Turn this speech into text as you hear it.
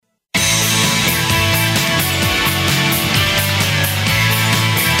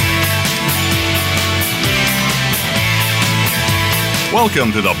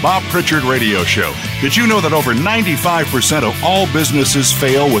Welcome to the Bob Pritchard Radio Show. Did you know that over 95% of all businesses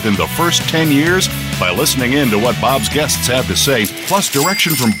fail within the first 10 years? By listening in to what Bob's guests have to say, plus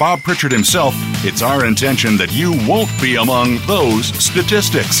direction from Bob Pritchard himself, it's our intention that you won't be among those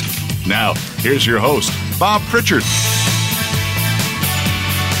statistics. Now, here's your host, Bob Pritchard.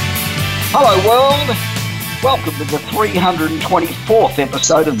 Hello, world. Welcome to the 324th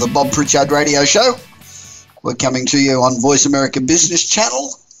episode of the Bob Pritchard Radio Show. We're coming to you on Voice America Business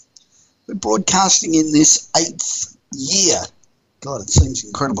Channel. We're broadcasting in this 8th year. God, it seems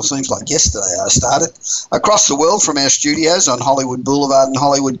incredible. Seems like yesterday I started. Across the world from our studios on Hollywood Boulevard in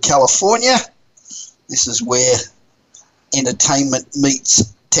Hollywood, California. This is where entertainment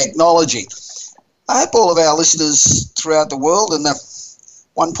meets technology. I hope all of our listeners throughout the world and the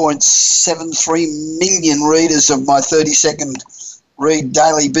 1.73 million readers of my 30-second read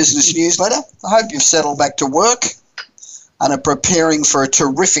daily business newsletter, I hope you've settled back to work and are preparing for a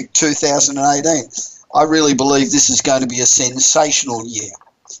terrific 2018. I really believe this is going to be a sensational year.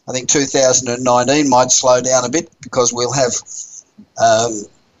 I think 2019 might slow down a bit because we'll have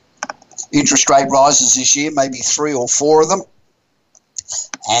interest rate rises this year, maybe 3 or 4 of them,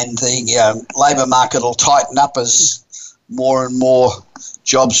 and the labour market will tighten up as more and more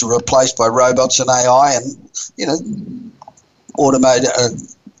jobs are replaced by robots and AI and,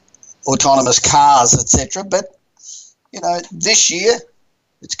 autonomous cars, etc. But, this year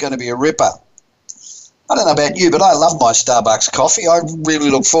it's going to be a ripper. I don't know about you, but I love my Starbucks coffee. I really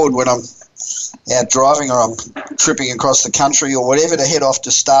look forward when I'm out driving or I'm tripping across the country or whatever to head off to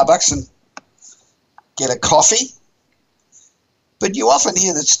Starbucks and get a coffee. But you often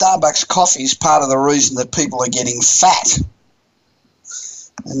hear that Starbucks coffee is part of the reason that people are getting fat.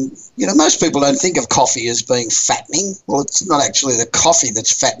 And, most people don't think of coffee as being fattening. Well, it's not actually the coffee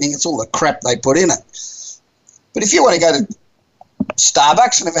that's fattening. It's all the crap they put in it. But if you want to go to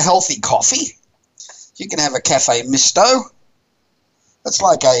Starbucks and have a healthy coffee, you can have a Cafe Misto. That's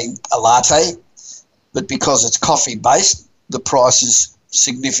like a latte, but because it's coffee-based, the price is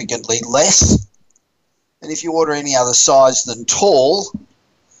significantly less. And if you order any other size than tall,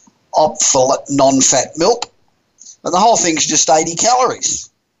 opt for non-fat milk. And the whole thing's just 80 calories.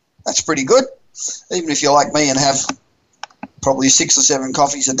 That's pretty good. Even if you're like me and have probably 6 or 7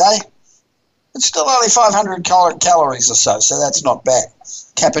 coffees a day, it's still only 500 calories or so that's not bad.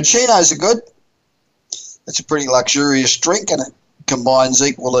 Cappuccinos are good. It's a pretty luxurious drink, and it combines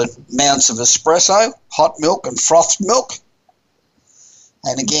equal amounts of espresso, hot milk, and frothed milk.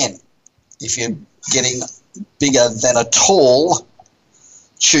 And again, if you're getting bigger than a tall,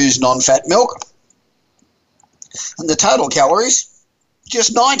 choose non-fat milk. And the total calories,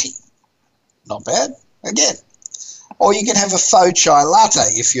 just 90. Not bad, again. Or you can have a faux chai latte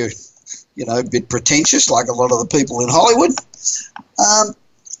if you're, a bit pretentious like a lot of the people in Hollywood. And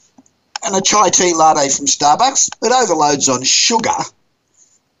a chai tea latte from Starbucks. It overloads on sugar,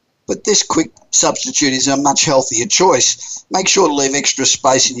 but this quick substitute is a much healthier choice. Make sure to leave extra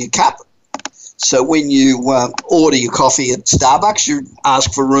space in your cup. So when you order your coffee at Starbucks, you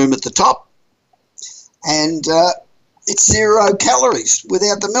ask for room at the top. And it's 0 calories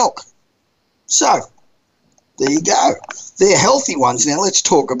without the milk. So, there you go. They're healthy ones. Now let's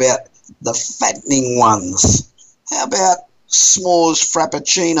talk about the fattening ones. How about s'mores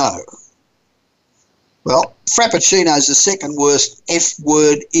frappuccino? Well, frappuccino is the second worst F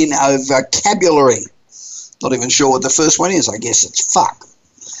word in our vocabulary. Not even sure what the first one is. I guess it's fuck.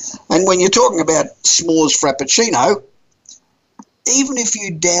 And when you're talking about s'mores frappuccino, even if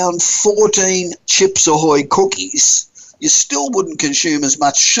you down 14 Chips Ahoy cookies, you still wouldn't consume as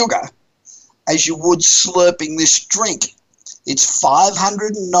much sugar as you would slurping this drink. It's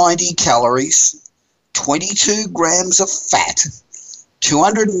 590 calories, 22 grams of fat,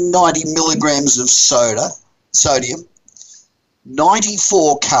 290 milligrams of sodium,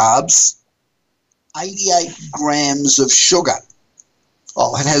 94 carbs, 88 grams of sugar.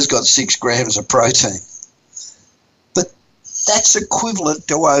 Oh, it has got 6 grams of protein. That's equivalent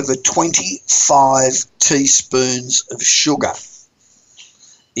to over 25 teaspoons of sugar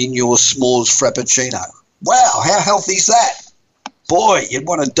in your s'mores frappuccino. Wow, how healthy is that? Boy, you'd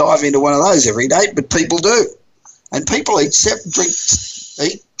want to dive into one of those every day, but people do. And people drink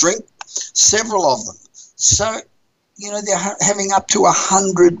several of them. So, they're having up to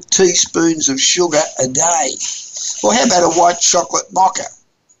 100 teaspoons of sugar a day. Well, how about a white chocolate mocha?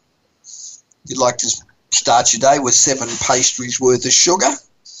 You'd like to start your day with 7 pastries worth of sugar,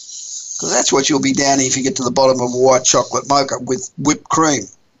 because that's what you'll be down if you get to the bottom of a white chocolate mocha with whipped cream.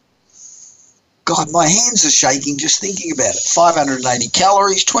 God, my hands are shaking just thinking about it. 580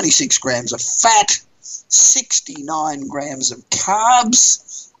 calories, 26 grams of fat, 69 grams of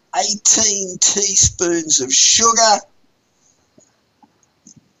carbs, 18 teaspoons of sugar.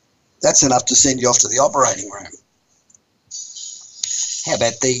 That's enough to send you off to the operating room. How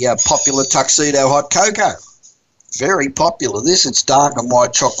about the popular tuxedo hot cocoa? Very popular. It's dark and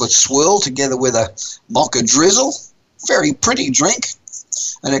white chocolate swirl together with a mocha drizzle. Very pretty drink.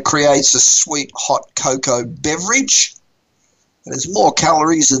 And it creates a sweet hot cocoa beverage. It has more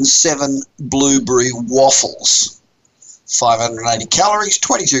calories than 7 blueberry waffles. 580 calories,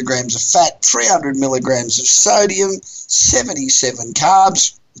 22 grams of fat, 300 milligrams of sodium, 77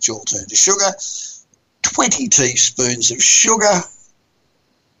 carbs, which all turn to sugar, 20 teaspoons of sugar.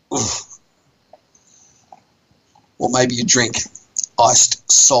 Ugh. Or maybe you drink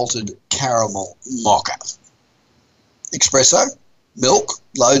iced salted caramel mocha. Espresso, milk,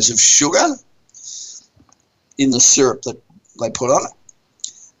 loads of sugar in the syrup that they put on it.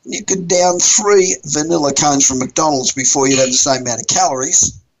 You could down 3 vanilla cones from McDonald's before you'd have the same amount of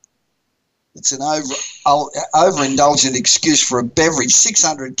calories. It's an overindulgent excuse for a beverage.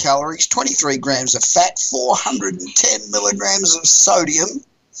 600 calories, 23 grams of fat, 410 milligrams of sodium,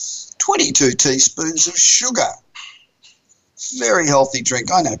 22 teaspoons of sugar. Very healthy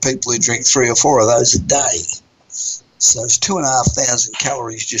drink. I know people who drink 3 or 4 of those a day. So it's 2,500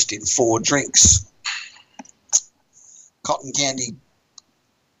 calories just in 4 drinks. Cotton candy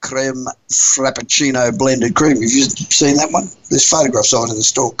creme frappuccino blended cream. Have you seen that one? There's photographs of it in the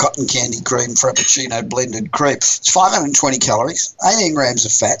store. Cotton candy cream frappuccino blended cream. It's 520 calories, 18 grams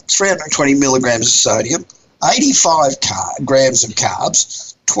of fat, 320 milligrams of sodium, 85 grams of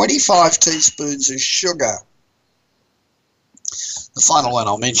carbs, 25 teaspoons of sugar. The final one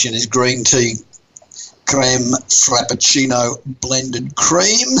I'll mention is green tea creme frappuccino blended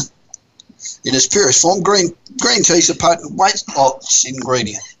cream. In its purest form, green tea is a potent weight loss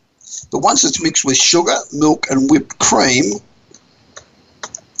ingredient. But once it's mixed with sugar, milk and whipped cream,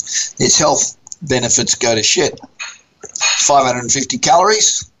 its health benefits go to shit. 550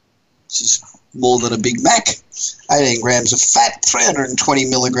 calories, which is more than a Big Mac, 18 grams of fat, 320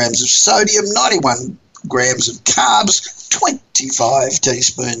 milligrams of sodium, 91 grams of carbs, 25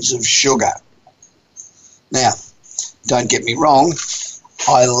 teaspoons of sugar. Now, don't get me wrong,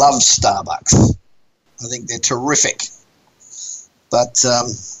 I love Starbucks. I think they're terrific. But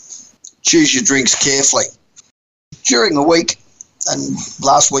choose your drinks carefully. During the week, and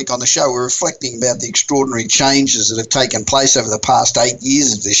last week on the show, we're reflecting about the extraordinary changes that have taken place over the past 8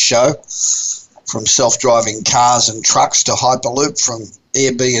 years of this show, from self-driving cars and trucks to Hyperloop, from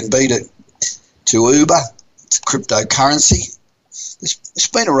Airbnb to Uber to cryptocurrency. It's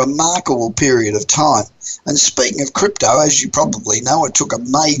been a remarkable period of time. And speaking of crypto, as you probably know, it took a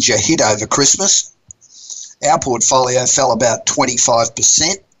major hit over Christmas. Our portfolio fell about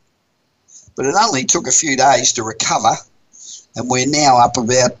 25%, but it only took a few days to recover, and we're now up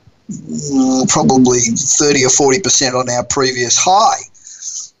about probably 30 or 40% on our previous high.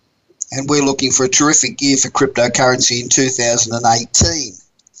 And we're looking for a terrific year for cryptocurrency in 2018.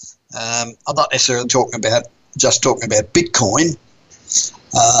 I'm not necessarily talking about Bitcoin,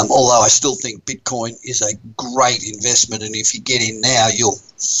 although I still think Bitcoin is a great investment, and if you get in now, you'll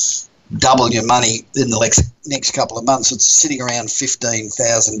double your money in the next couple of months. It's sitting around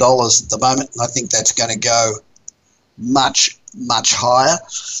 $15,000 at the moment, and I think that's going to go much, much higher.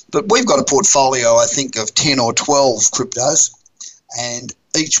 But we've got a portfolio, I think, of 10 or 12 cryptos, and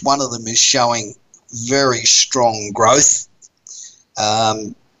each one of them is showing very strong growth.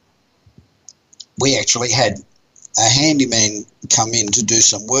 We actually had a handyman come in to do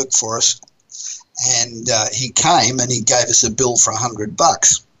some work for us, and he came and he gave us a bill for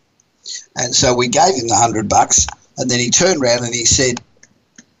 $100. And so we gave him the $100, and then he turned around and he said,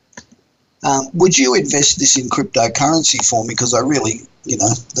 would you invest this in cryptocurrency for me? Because I really,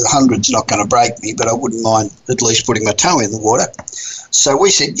 the 100's not going to break me, but I wouldn't mind at least putting my toe in the water. So we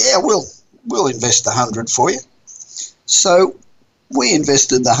said, yeah, we'll invest the 100 for you. So we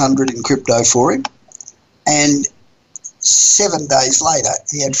invested the 100 in crypto for him, and 7 days later,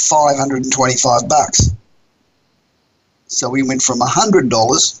 he had $525. So we went from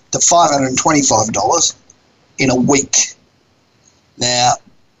 $100 to $525 in a week. Now,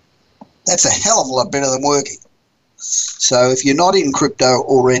 that's a hell of a lot better than working. So if you're not in crypto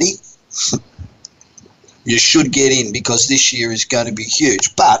already, you should get in, because this year is going to be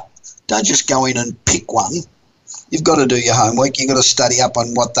huge. But don't just go in and pick one. You've got to do your homework. You've got to study up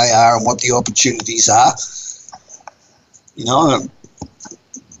on what they are and what the opportunities are.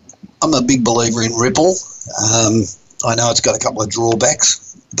 I'm a big believer in Ripple. I know it's got a couple of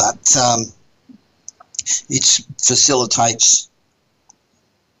drawbacks, but it facilitates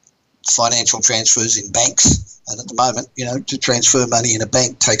financial transfers in banks. And at the moment, to transfer money in a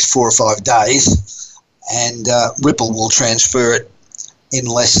bank takes 4 or 5 days, and Ripple will transfer it in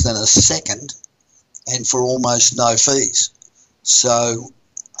less than a second and for almost no fees. So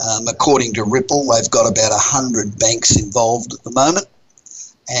according to Ripple, they've got about 100 banks involved at the moment.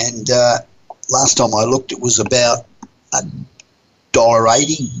 And last time I looked, it was about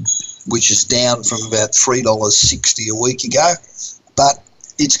 $1.80, which is down from about $3.60 a week ago. But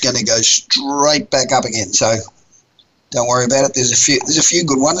it's going to go straight back up again. So don't worry about it. There's a few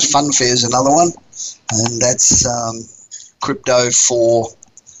good ones. Funfair's another one, and that's crypto for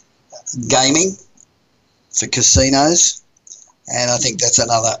gaming, for casinos, and I think that's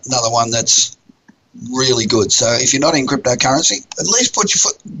another one that's really good. So if you're not in cryptocurrency, at least put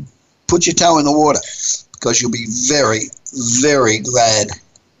your toe in the water, because you'll be very, very glad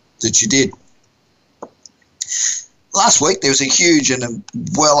that you did. Last week there was a huge and a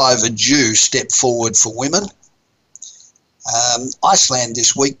well overdue step forward for women. Iceland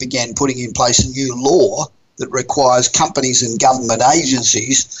this week began putting in place a new law that requires companies and government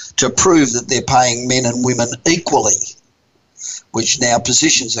agencies to prove that they're paying men and women equally, which now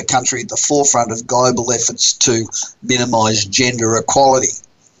positions the country at the forefront of global efforts to minimise gender equality.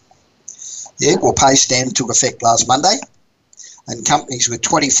 The Equal Pay Standard took effect last Monday, and companies with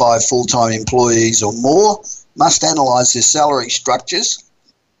 25 full-time employees or more must analyse their salary structures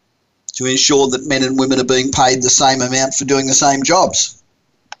to ensure that men and women are being paid the same amount for doing the same jobs.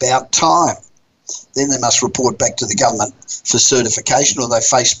 About time. Then they must report back to the government for certification, or they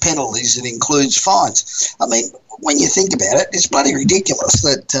face penalties that includes fines. I mean, when you think about it, it's bloody ridiculous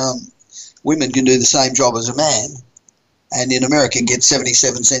that women can do the same job as a man, and in America get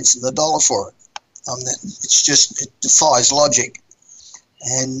 77 cents in the dollar for it. It defies logic.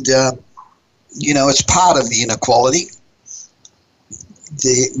 And, it's part of the inequality.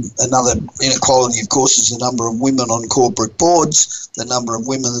 Another inequality, of course, is the number of women on corporate boards, the number of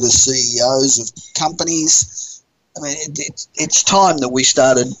women that are CEOs of companies. I mean, it's time that we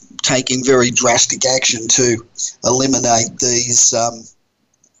started taking very drastic action to eliminate these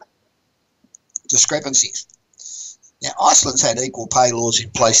discrepancies. Now, Iceland's had equal pay laws in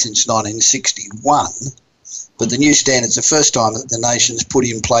place since 1961, but the new standard's the first time that the nation's put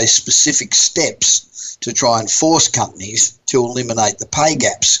in place specific steps to try and force companies to eliminate the pay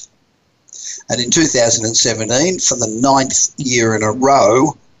gaps. And in 2017, for the 9th year in a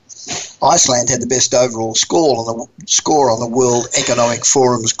row, Iceland had the best overall score on the World Economic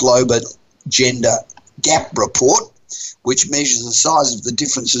Forum's Global Gender Gap Report, which measures the size of the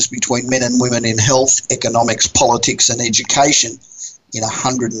differences between men and women in health, economics, politics and education in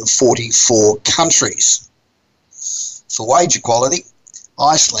 144 countries. For wage equality,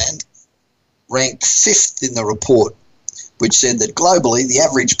 Iceland ranked 5th in the report, which said that globally the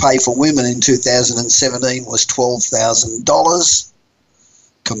average pay for women in 2017 was $12,000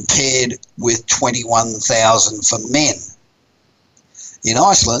 compared with $21,000 for men. In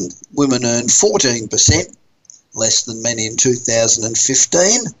Iceland, women earned 14% less than men in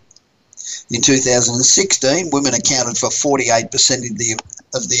 2015. In 2016, women accounted for 48%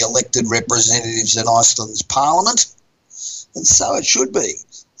 of the elected representatives in Iceland's parliament, and so it should be.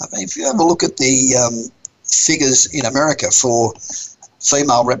 I mean, if you have a look at the figures in America for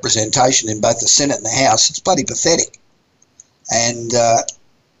female representation in both the Senate and the House, it's bloody pathetic. And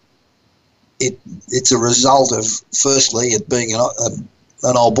it's a result of, firstly, it being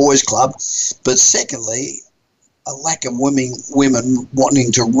an old boys club, but secondly, a lack of women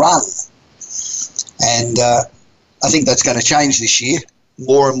wanting to run. And I think that's going to change this year.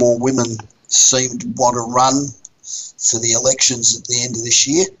 More and more women seem to want to run for the elections at the end of this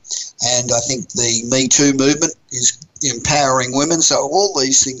year. And I think the Me Too movement is empowering women. So all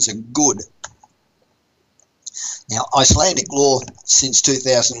these things are good. Now, Icelandic law since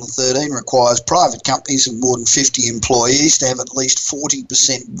 2013 requires private companies of more than 50 employees to have at least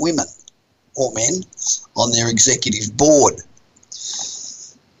 40% women or men on their executive board.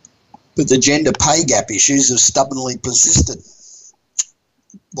 But the gender pay gap issues have stubbornly persisted.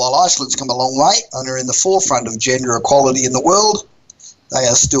 While Iceland's come a long way and are in the forefront of gender equality in the world, they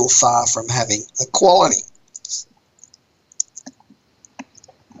are still far from having equality.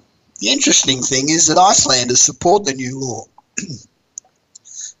 The interesting thing is that Icelanders support the new law.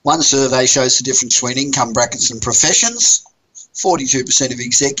 One survey shows the difference between income brackets and professions. 42% of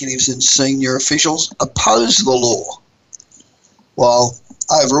executives and senior officials oppose the law, while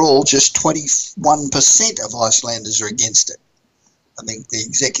overall just 21% of Icelanders are against it. I think the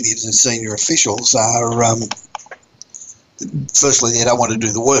executives and senior officials are, firstly, they don't want to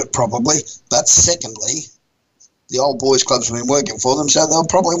do the work probably, but secondly, The old boys clubs have been working for them, so they'll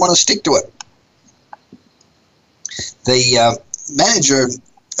probably want to stick to it. The manager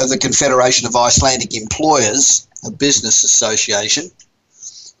of the Confederation of Icelandic Employers, a business association,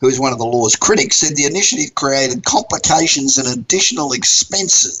 who is one of the law's critics, said the initiative created complications and additional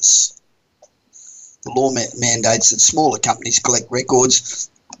expenses. The law mandates that smaller companies collect records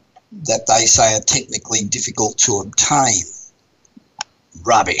that they say are technically difficult to obtain.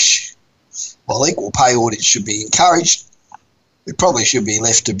 Rubbish. While equal pay audits should be encouraged, it probably should be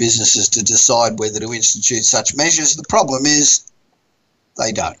left to businesses to decide whether to institute such measures. The problem is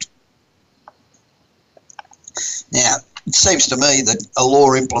they don't. Now, it seems to me that a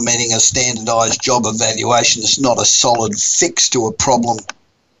law implementing a standardised job evaluation is not a solid fix to a problem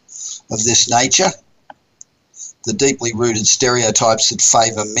of this nature. The deeply rooted stereotypes that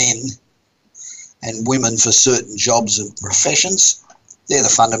favour men and women for certain jobs and professions, they're the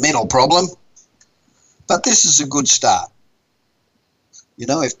fundamental problem. But this is a good start. You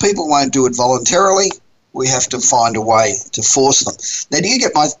know, if people won't do it voluntarily, we have to find a way to force them. Now, do you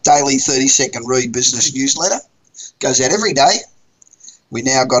get my daily 30-second read business newsletter? It goes out every day. We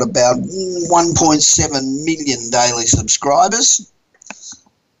now got about 1.7 million daily subscribers.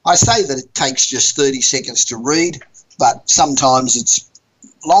 I say that it takes just 30 seconds to read, but sometimes it's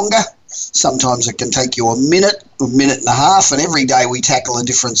longer. Sometimes it can take you a minute and a half, and every day we tackle a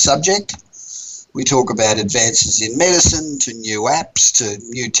different subject. We talk about advances in medicine, to new apps, to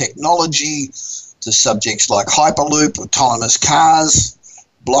new technology, to subjects like Hyperloop, autonomous cars,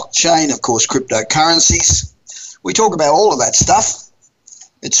 blockchain, of course, cryptocurrencies. We talk about all of that stuff.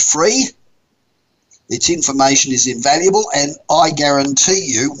 It's free. Its information is invaluable, and I guarantee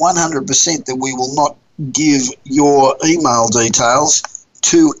you 100% that we will not give your email details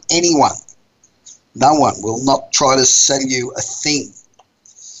to anyone. No one will not try to sell you a thing.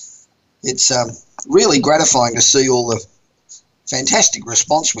 It's really gratifying to see all the fantastic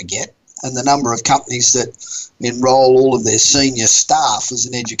response we get and the number of companies that enrol all of their senior staff as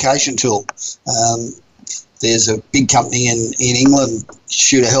an education tool. There's a big company in England,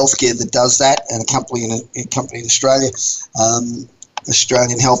 Shooter Healthcare, that does that, and a company in Australia,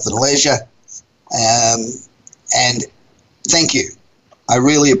 Australian Health and Leisure. And thank you. I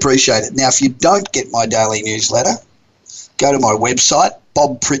really appreciate it. Now, if you don't get my daily newsletter, go to my website,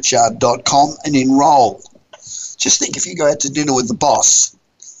 bobpritchard.com, and enroll. Just think, if you go out to dinner with the boss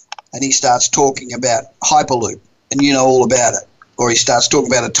and he starts talking about Hyperloop and you know all about it, or he starts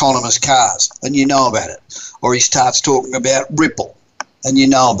talking about autonomous cars and you know about it, or he starts talking about Ripple and you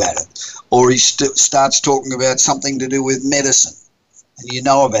know about it, or he starts talking about something to do with medicine and you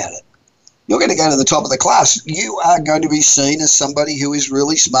know about it, you're going to go to the top of the class. You are going to be seen as somebody who is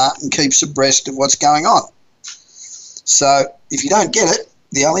really smart and keeps abreast of what's going on. So if you don't get it,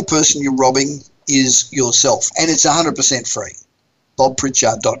 the only person you're robbing is yourself, and it's 100% free.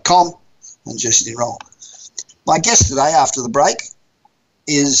 bobpritchard.com, and just enroll. My guest today after the break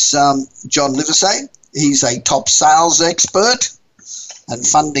is John Livesey. He's a top sales expert and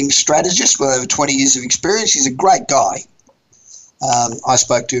funding strategist with over 20 years of experience. He's a great guy. I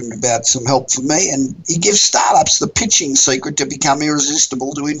spoke to him about some help for me, and he gives startups the pitching secret to become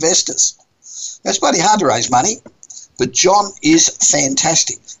irresistible to investors. It's bloody hard to raise money, but John is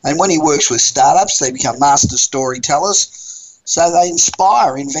fantastic. And when he works with startups, they become master storytellers, so they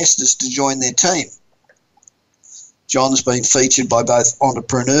inspire investors to join their team. John's been featured by both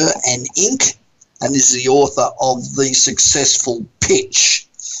Entrepreneur and Inc., and is the author of The Successful Pitch.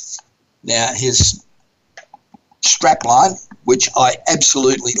 Now, his strapline, which I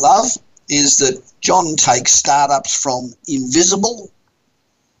absolutely love, is that John takes startups from invisible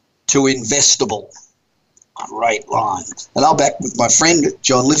to investable. Great line. And I'll back with my friend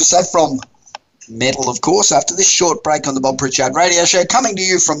John Livesey from Metal, of course, after this short break on the Bob Pritchard Radio Show, coming to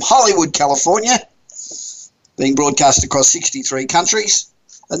you from Hollywood, California, being broadcast across 63 countries.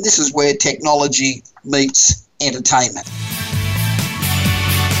 And this is where technology meets entertainment.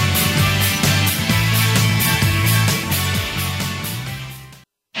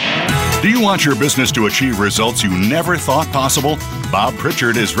 Do you want your business to achieve results you never thought possible? Bob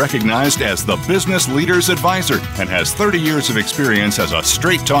Pritchard is recognized as the Business Leader's Advisor and has 30 years of experience as a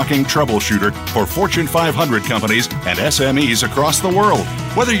straight-talking troubleshooter for Fortune 500 companies and SMEs across the world.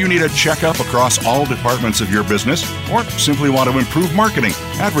 Whether you need a checkup across all departments of your business or simply want to improve marketing,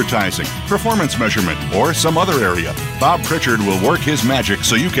 advertising, performance measurement, or some other area, Bob Pritchard will work his magic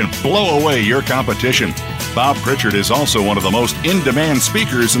so you can blow away your competition. Bob Pritchard is also one of the most in-demand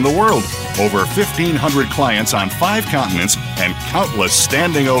speakers in the world. Over 1,500 clients on 5 continents and countless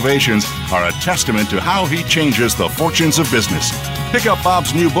standing ovations are a testament to how he changes the fortunes of business. Pick up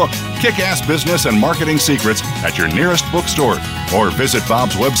Bob's new book, Kick-Ass Business and Marketing Secrets, at your nearest bookstore, or visit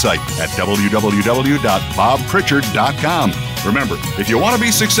Bob's website at www.bobpritchard.com. Remember, if you want to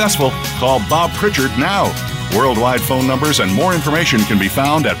be successful, call Bob Pritchard now. Worldwide phone numbers and more information can be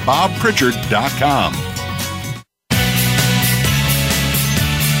found at bobpritchard.com.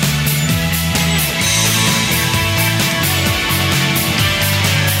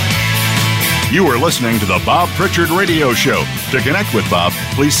 You are listening to the Bob Pritchard Radio Show. To connect with Bob,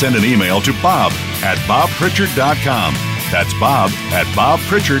 please send an email to bob@bobpritchard.com. That's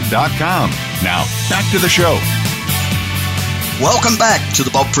bob@bobpritchard.com. Now, back to the show. Welcome back to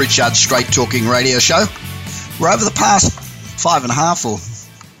the Bob Pritchard Straight Talking Radio Show. Where over the past 5.5 or a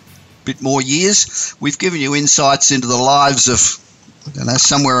bit more years, we've given you insights into the lives of,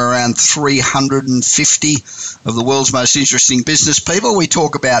 somewhere around 350 of the world's most interesting business people. We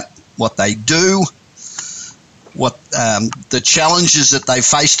talk about what they do, what the challenges that they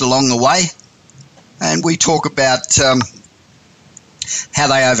faced along the way, and we talk about how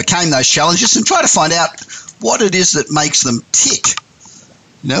they overcame those challenges and try to find out what it is that makes them tick.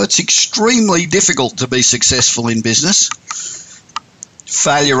 It's extremely difficult to be successful in business.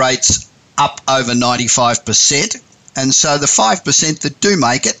 Failure rates up over 95%, and so the 5% that do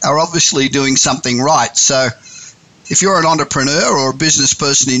make it are obviously doing something right. So if you're an entrepreneur or a business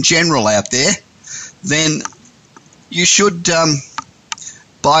person in general out there, then you should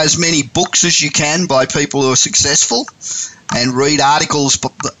buy as many books as you can by people who are successful and read articles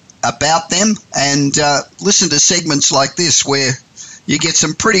about them and listen to segments like this where you get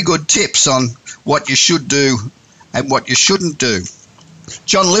some pretty good tips on what you should do and what you shouldn't do.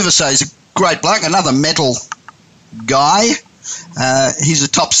 John Livesey is a great bloke, another metal guy. He's a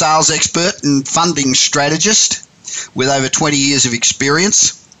top sales expert and funding strategist with over 20 years of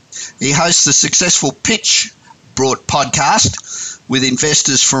experience. He hosts the successful Pitch Brought podcast with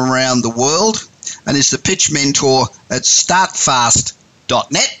investors from around the world and is the pitch mentor at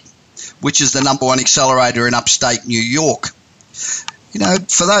startfast.net, which is the #1 accelerator in upstate New York.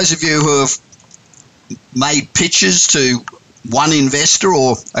 For those of you who have made pitches to one investor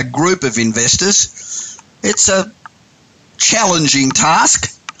or a group of investors, it's a challenging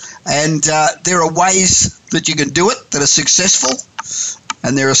task, and there are ways that you can do it that are successful,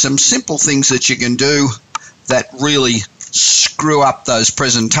 and there are some simple things that you can do that really screw up those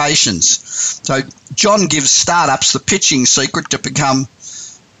presentations. So John gives startups the pitching secret to become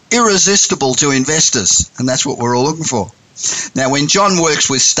irresistible to investors, and that's what we're all looking for. Now, when John works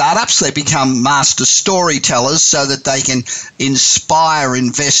with startups, they become master storytellers so that they can inspire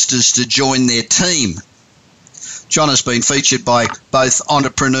investors to join their team. John has been featured by both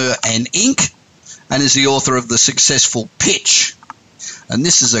Entrepreneur and Inc. and is the author of The Successful Pitch. And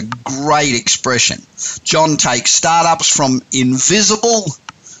this is a great expression. John takes startups from invisible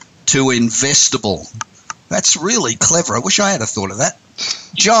to investable. That's really clever. I wish I had a thought of that.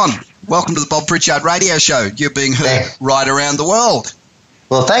 John, welcome to the Bob Pritchard Radio Show. You're being heard right around the world.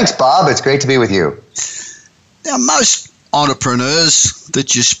 Well, thanks, Bob. It's great to be with you. Now, most entrepreneurs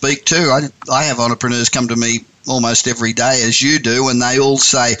that you speak to, I have entrepreneurs come to me almost every day, as you do, and they all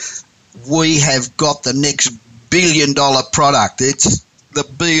say, we have got the next billion-dollar product. It's the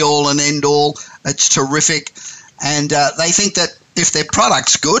be-all and end-all. It's terrific. And they think that if their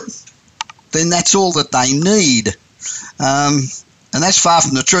product's good, then that's all that they need. And that's far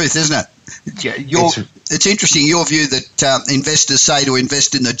from the truth, isn't it? It's interesting, your view that investors say to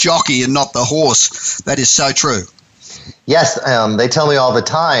invest in the jockey and not the horse. That is so true. Yes, they tell me all the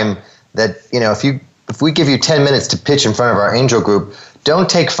time that, if we give you 10 minutes to pitch in front of our angel group, don't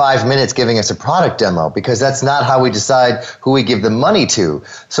take 5 minutes giving us a product demo, because that's not how we decide who we give the money to.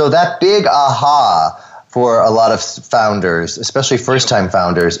 So that big aha for a lot of founders, especially first-time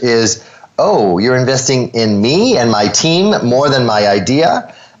founders, is, oh, you're investing in me and my team more than my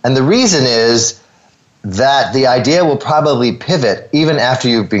idea? And the reason is that the idea will probably pivot even after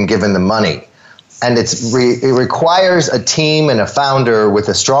you've been given the money. And it requires a team and a founder with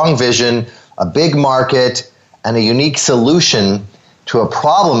a strong vision, a big market, and a unique solution to a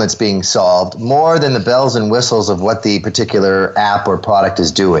problem that's being solved, more than the bells and whistles of what the particular app or product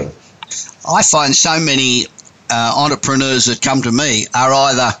is doing. I find so many entrepreneurs that come to me are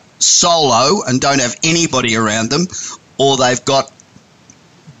either solo and don't have anybody around them, or they've got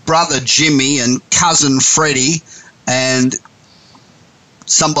brother Jimmy and cousin Freddie and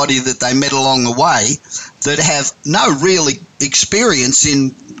somebody that they met along the way that have no real experience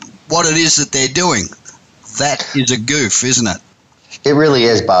in what it is that they're doing. That is a goof, isn't it? It really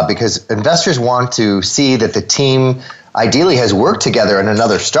is, Bob, because investors want to see that the team ideally has worked together in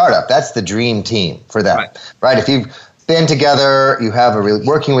another startup. That's the dream team for them, right? If you've been together, you have a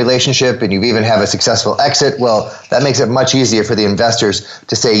working relationship, and you even have a successful exit, well, that makes it much easier for the investors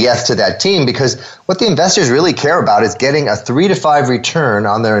to say yes to that team, because what the investors really care about is getting a 3 to 5 return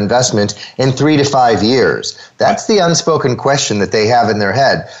on their investment in 3 to 5 years. That's the unspoken question that they have in their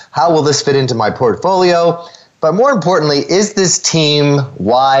head. How will this fit into my portfolio? But more importantly, is this team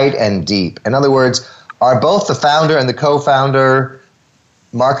wide and deep? In other words, are both the founder and the co-founder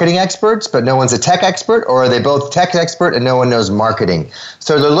marketing experts, but no one's a tech expert, or are they both tech expert and no one knows marketing?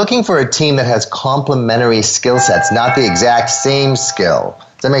 So they're looking for a team that has complementary skill sets, not the exact same skill.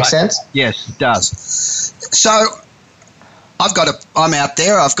 Does that make sense? Yes, it does. So I'm out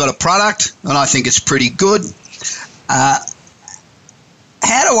there, I've got a product, and I think it's pretty good.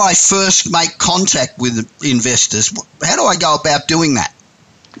 How do I first make contact with investors? How do I go about doing that?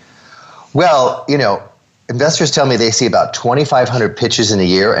 Well, investors tell me they see about 2,500 pitches in a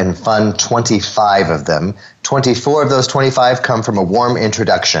year and fund 25 of them. 24 of those 25 come from a warm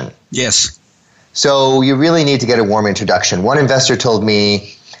introduction. Yes. So you really need to get a warm introduction. One investor told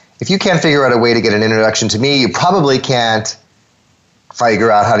me, if you can't figure out a way to get an introduction to me, you probably can't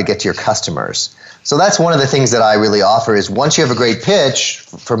figure out how to get to your customers. So that's one of the things that I really offer is once you have a great pitch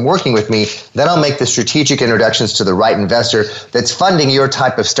from working with me, then I'll make the strategic introductions to the right investor that's funding your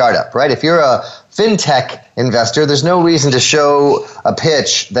type of startup, right? If you're a fintech investor, there's no reason to show a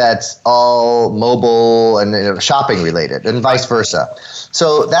pitch that's all mobile and shopping related and vice versa.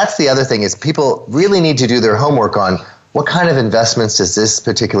 So that's the other thing is people really need to do their homework on what kind of investments does this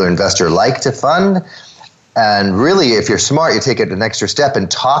particular investor like to fund? And really, if you're smart, you take it an extra step and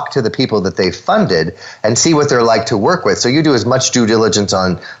talk to the people that they funded and see what they're like to work with. So you do as much due diligence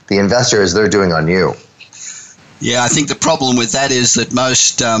on the investor as they're doing on you. Yeah, I think the problem with that is that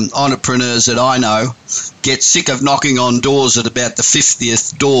most entrepreneurs that I know get sick of knocking on doors at about the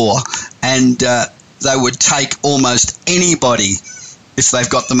 50th door, and they would take almost anybody if they've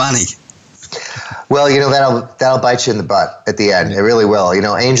got the money. Well, that'll bite you in the butt at the end. It really will.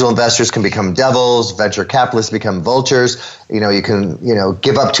 Angel investors can become devils. Venture capitalists become vultures. You can,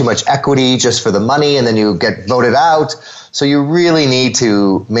 give up too much equity just for the money, and then you get voted out. So you really need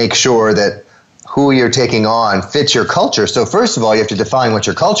to make sure that who you're taking on fits your culture. So first of all, you have to define what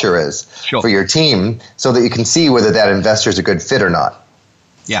your culture is for your team so that you can see whether that investor is a good fit or not.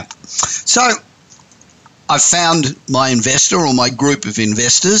 Yeah. So I found my investor or my group of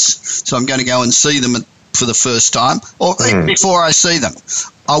investors, so I'm going to go and see them for the first time. Or before I see them,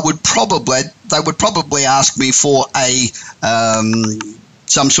 they would probably ask me for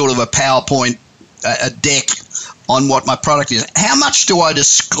some sort of a PowerPoint, a deck on what my product is. How much do I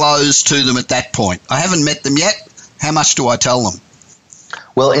disclose to them at that point? I haven't met them yet. How much do I tell them?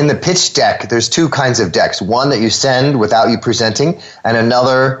 Well, in the pitch deck, there's two kinds of decks. One that you send without you presenting, and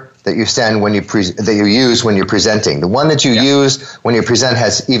another that you send when that you use when you're presenting. The one that you use when you present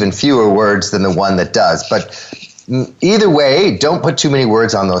has even fewer words than the one that does. But either way, don't put too many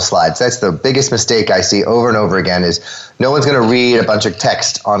words on those slides. That's the biggest mistake I see over and over again is no one's going to read a bunch of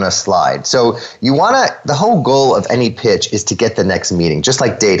text on a slide. So the whole goal of any pitch is to get the next meeting, just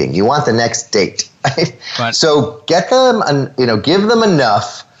like dating. You want the next date. Right? So get them, give them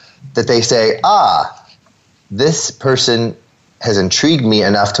enough that they say, this person has intrigued me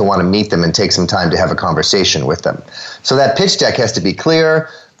enough to want to meet them and take some time to have a conversation with them. So that pitch deck has to be clear,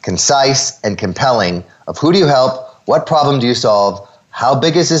 concise, and compelling of who do you help, what problem do you solve, how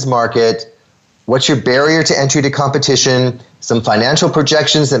big is this market, what's your barrier to entry to competition, some financial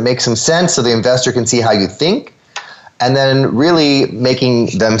projections that make some sense so the investor can see how you think, and then really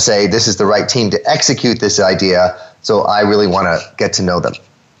making them say this is the right team to execute this idea, so I really want to get to know them.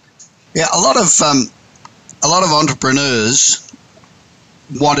 Yeah, a lot of entrepreneurs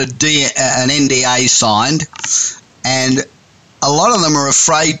want an NDA signed, and a lot of them are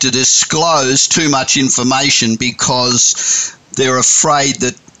afraid to disclose too much information because they're afraid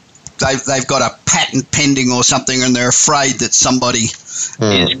that they've got a patent pending or something, and they're afraid that somebody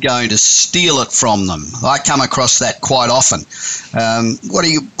is going to steal it from them. I come across that quite often. What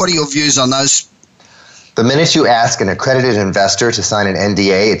are your views on those? The minute you ask an accredited investor to sign an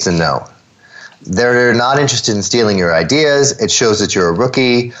NDA, it's a no. They're not interested in stealing your ideas. It shows that you're a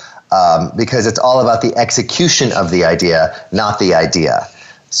rookie because it's all about the execution of the idea, not the idea.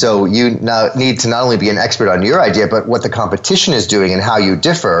 So you now need to not only be an expert on your idea, but what the competition is doing and how you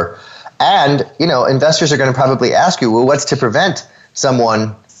differ. And, investors are going to probably ask you, well, what's to prevent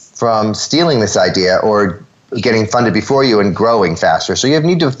someone from stealing this idea or getting funded before you and growing faster. So you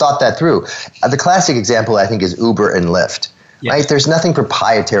need to have thought that through. The classic example, I think, is Uber and Lyft. Yes. Right? There's nothing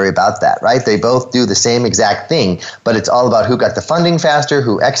proprietary about that, right? They both do the same exact thing, but it's all about who got the funding faster,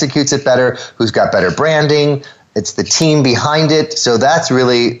 who executes it better, who's got better branding. It's the team behind it. So that's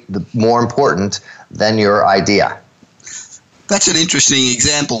really more important than your idea. That's an interesting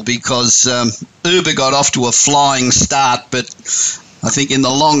example because Uber got off to a flying start, but I think in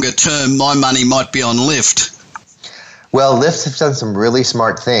the longer term, my money might be on Lyft. Well, Lyft has done some really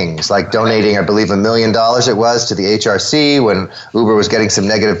smart things, like donating, I believe, $1 million it was to the HRC when Uber was getting some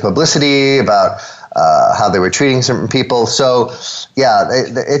negative publicity about how they were treating certain people. So, yeah,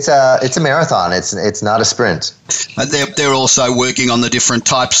 it's a marathon. It's not a sprint. They're also working on the different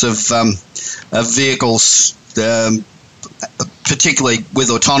types of vehicles, particularly with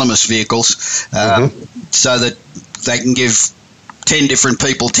autonomous vehicles, so that they can give 10 different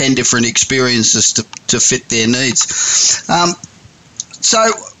people 10 different experiences to fit their needs. So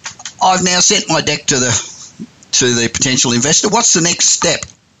I've now sent my deck to the potential investor. What's the next step?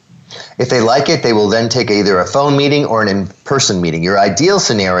 If they like it, they will then take either a phone meeting or an in-person meeting. Your ideal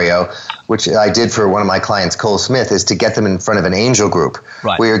scenario, which I did for one of my clients, Cole Smith, is to get them in front of an angel group,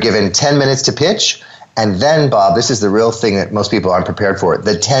 where you're given 10 minutes to pitch. And then, Bob, this is the real thing that most people aren't prepared for,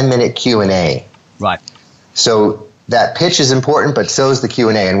 the 10-minute Q&A. Right. So that pitch is important, but so is the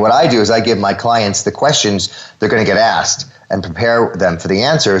Q&A. And what I do is I give my clients the questions they're going to get asked and prepare them for the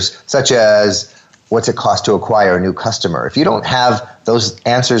answers, such as, what's it cost to acquire a new customer? If you don't have those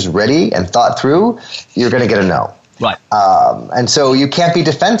answers ready and thought through, you're going to get a no. Right. And so you can't be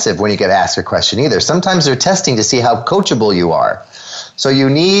defensive when you get asked a question either. Sometimes they're testing to see how coachable you are. So you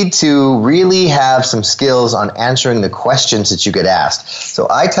need to really have some skills on answering the questions that you get asked. So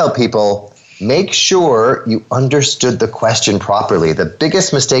I tell people, make sure you understood the question properly. The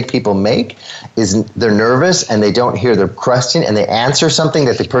biggest mistake people make is they're nervous and they don't hear the question and they answer something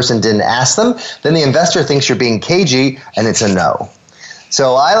that the person didn't ask them. Then the investor thinks you're being cagey and it's a no.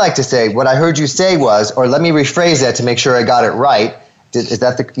 So I like to say, what I heard you say was, or let me rephrase that to make sure I got it right.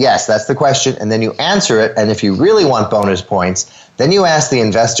 Yes, that's the question. And then you answer it. And if you really want bonus points, then you ask the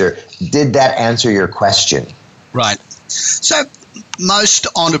investor, did that answer your question? Right. So most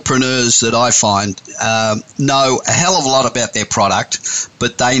entrepreneurs that I find know a hell of a lot about their product,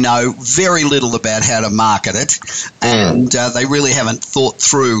 but they know very little about how to market it. And they really haven't thought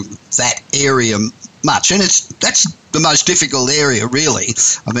through that area much. And that's the most difficult area, really.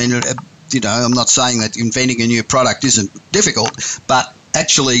 I mean, I'm not saying that inventing a new product isn't difficult, but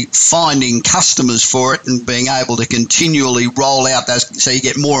actually finding customers for it and being able to continually roll out those so you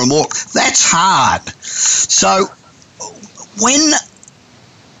get more and more, that's hard. So when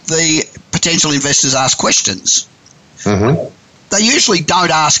the potential investors ask questions, they usually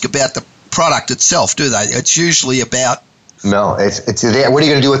don't ask about the product itself, do they? It's usually about... No, it's what are you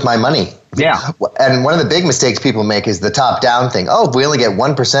going to do with my money? Yeah. And one of the big mistakes people make is the top-down thing. Oh, if we only get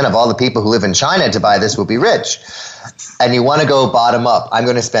 1% of all the people who live in China to buy this, we'll be rich. And you want to go bottom up. I'm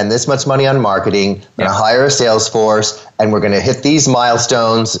going to spend this much money on marketing, I'm going to hire a sales force, and we're going to hit these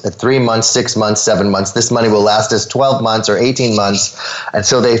milestones at 3 months, 6 months, 7 months. This money will last us 12 months or 18 months. And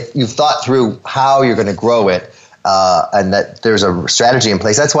so you've thought through how you're going to grow it. And that there's a strategy in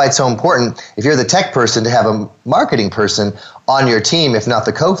place. That's why it's so important, if you're the tech person, to have a marketing person on your team, if not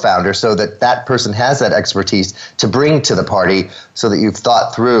the co-founder, so that person has that expertise to bring to the party so that you've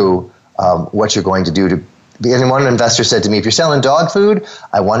thought through what you're going to do. And one investor said to me, if you're selling dog food,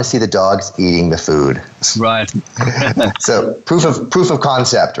 I want to see the dogs eating the food. Right. So proof of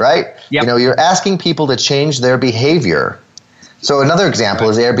concept, right? Yep. You're asking people to change their behavior. So another example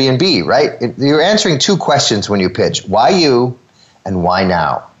is Airbnb, right? You're answering two questions when you pitch. Why you and why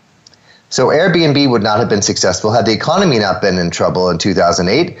now? So Airbnb would not have been successful had the economy not been in trouble in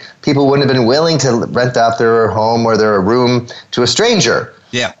 2008. People wouldn't have been willing to rent out their home or their room to a stranger.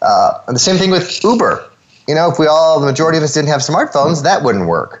 Yeah. And the same thing with Uber. If the majority of us didn't have smartphones, that wouldn't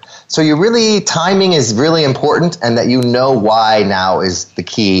work. So timing is really important, and that why now is the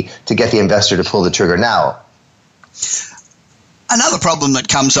key to get the investor to pull the trigger now. Another problem that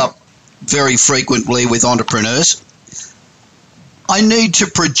comes up very frequently with entrepreneurs, I need to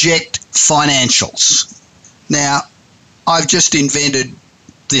project financials. Now, I've just invented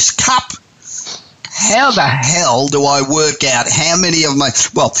this cup. How the hell do I work out how many of my...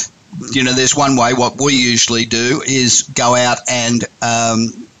 Well, there's one way. What we usually do is go out and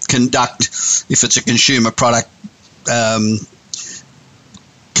conduct, if it's a consumer product,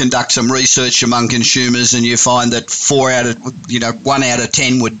 conduct some research among consumers, and you find that 1 out of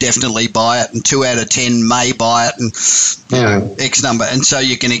 10 would definitely buy it, and 2 out of 10 may buy it, and X number, and so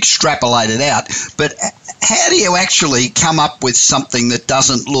you can extrapolate it out. But how do you actually come up with something that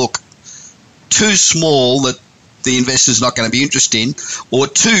doesn't look too small that the investor's not going to be interested in, or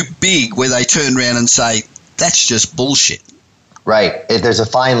too big where they turn around and say, that's just bullshit? Right. There's a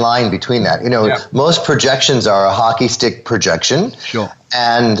fine line between that. Most projections are a hockey stick projection. Sure.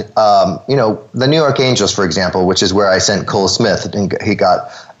 And, the New York Angels, for example, which is where I sent Cole Smith, and he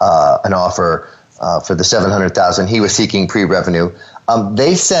got an offer for the $700,000. He was seeking pre-revenue.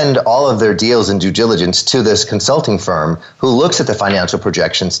 They send all of their deals and due diligence to this consulting firm who looks at the financial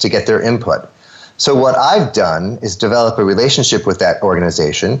projections to get their input. So what I've done is develop a relationship with that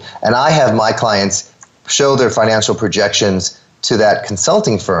organization, and I have my clients show their financial projections to that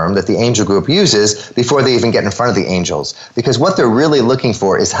consulting firm that the Angel Group uses before they even get in front of the Angels. Because what they're really looking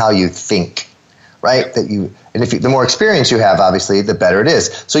for is how you think, right? The more experience you have, obviously, the better it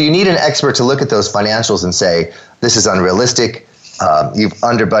is. So you need an expert to look at those financials and say, this is unrealistic. You've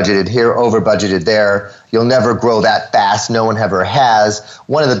under budgeted here, over budgeted there. You'll never grow that fast. No one ever has.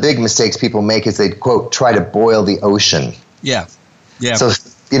 One of the big mistakes people make is they, quote, try to boil the ocean. Yeah. So,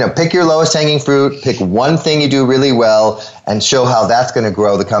 pick your lowest hanging fruit, pick one thing you do really well, and show how that's going to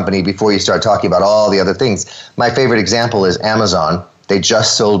grow the company before you start talking about all the other things. My favorite example is Amazon. They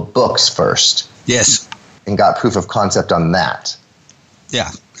just sold books first. Yes. And got proof of concept on that. Yeah.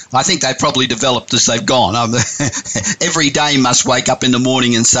 I think they've probably developed as they've gone. Every day must wake up in the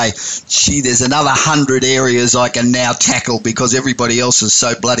morning and say, gee, there's another 100 areas I can now tackle because everybody else is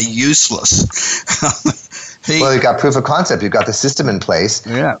so bloody useless. Well, you've got proof of concept. You've got the system in place.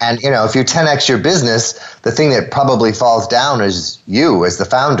 Yeah. And, if you 10x your business, the thing that probably falls down is you as the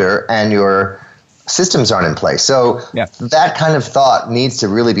founder, and your systems aren't in place. So that kind of thought needs to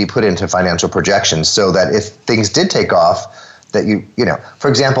really be put into financial projections so that if things did take off, that for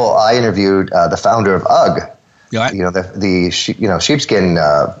example, I interviewed the founder of UGG, right. the sheepskin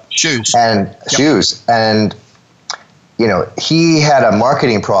shoes and shoes. And, he had a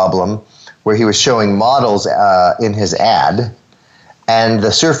marketing problem where he was showing models in his ad, and the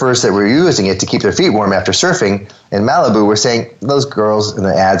surfers that were using it to keep their feet warm after surfing in Malibu were saying, those girls in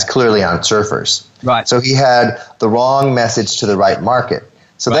the ads clearly aren't surfers. Right. So he had the wrong message to the right market.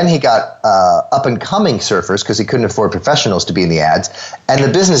 So then he got up-and-coming surfers because he couldn't afford professionals to be in the ads, and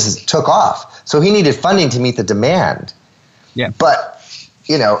the business took off. So he needed funding to meet the demand. Yeah. But,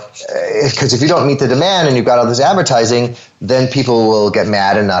 because if you don't meet the demand and you've got all this advertising, then people will get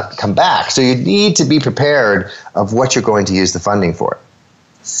mad and not come back. So you need to be prepared of what you're going to use the funding for.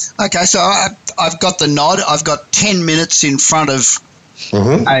 Okay, so I've got the nod. I've got 10 minutes in front of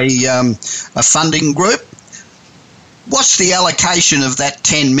a funding group. What's the allocation of that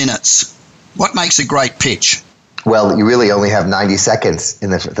 10 minutes? What makes a great pitch? Well, you really only have 90 seconds in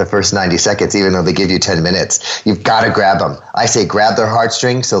the first 90 seconds, even though they give you 10 minutes. You've got to grab them. I say grab their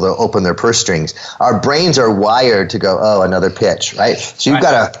heartstrings so they'll open their purse strings. Our brains are wired to go, oh, another pitch, right? So you've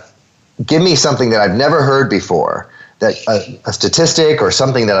got to give me something that I've never heard before, that a statistic or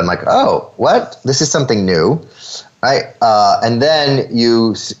something that I'm like, oh, what? This is something new. Right, and then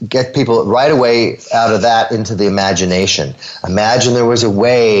you get people right away out of that into the imagination. Imagine there was a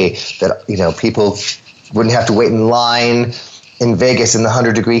way that people wouldn't have to wait in line in Vegas in the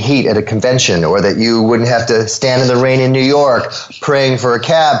 100-degree heat at a convention, or that you wouldn't have to stand in the rain in New York praying for a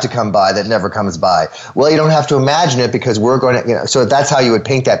cab to come by that never comes by. Well, you don't have to imagine it because we're going to. So that's how you would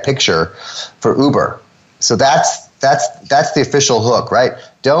paint that picture for Uber. So that's the official hook, right?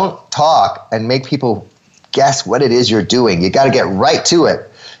 Don't talk and make people guess what it is you're doing. You got to get right to it.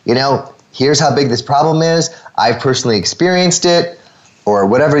 Here's how big this problem is. I've personally experienced it, or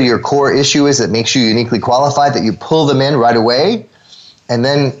whatever your core issue is that makes you uniquely qualified, that you pull them in right away and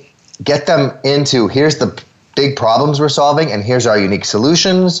then get them into, here's the big problems we're solving, and here's our unique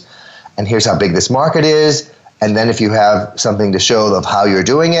solutions, and here's how big this market is. And then if you have something to show of how you're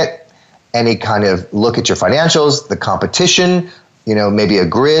doing it, any kind of look at your financials, the competition, maybe a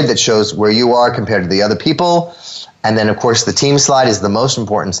grid that shows where you are compared to the other people. And then, of course, the team slide is the most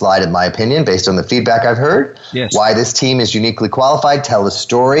important slide, in my opinion, based on the feedback I've heard. Yes. Why this team is uniquely qualified. Tell the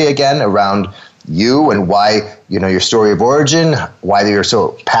story again around you and why, your story of origin, why you're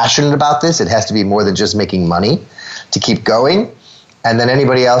so passionate about this. It has to be more than just making money to keep going. And then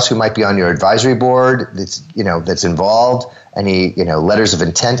anybody else who might be on your advisory board that's involved, any, letters of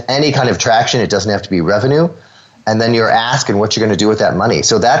intent, any kind of traction. It doesn't have to be revenue. And then you're asking what you're going to do with that money.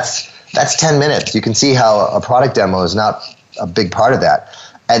 So that's 10 minutes. You can see how a product demo is not a big part of that.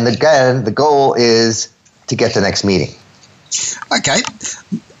 And again, the goal is to get the next meeting. Okay.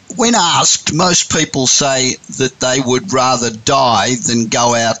 When asked, most people say that they would rather die than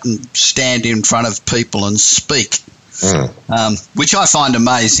go out and stand in front of people and speak. which I find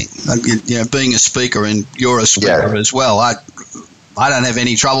amazing. You know, being a speaker, and you're a speaker as well, I don't have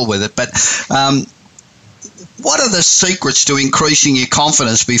any trouble with it. But what are the secrets to increasing your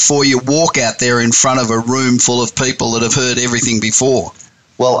confidence before you walk out there in front of a room full of people that have heard everything before?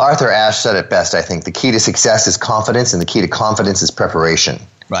 Well, Arthur Ashe said it best, I think. The key to success is confidence, and the key to confidence is preparation.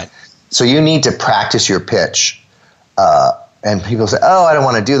 Right. So you need to practice your pitch. And people say, oh, I don't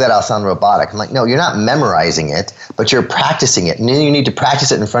want to do that. I'll sound robotic. I'm like, no, you're not memorizing it, but you're practicing it. And then you need to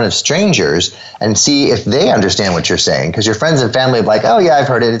practice it in front of strangers and see if they understand what you're saying. Because your friends and family are like, oh, yeah, I've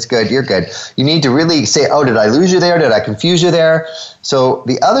heard it. It's good. You're good. You need to really say, oh, did I lose you there? Did I confuse you there? So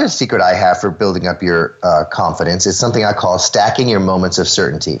the other secret I have for building up your confidence is something I call stacking your moments of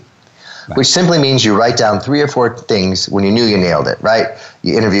certainty. Right. Which simply means you write down 3 or 4 things when you knew you nailed it, right?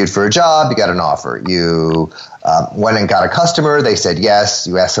 You interviewed for a job, you got an offer. You went and got a customer, they said yes.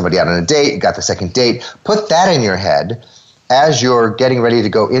 You asked somebody out on a date, you got the second date. Put that in your head as you're getting ready to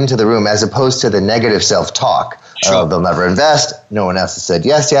go into the room, as opposed to the negative self-talk. Sure. Oh, they'll never invest. No one else has said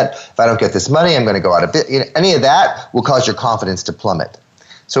yes yet. If I don't get this money, I'm going to go out of business. Any of that will cause your confidence to plummet.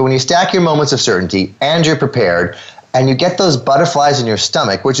 So when you stack your moments of certainty and you're prepared, and you get those butterflies in your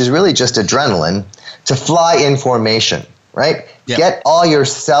stomach, which is really just adrenaline, to fly in formation, right? Yep. Get all your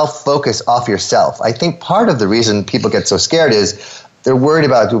self-focus off yourself. I think part of the reason people get so scared is they're worried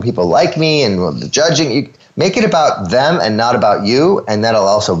about, do people like me and the judging? You make it about them and not about you, and that'll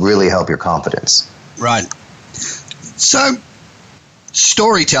also really help your confidence. Right. So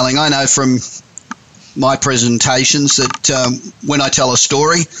storytelling, I know from my presentations that when I tell a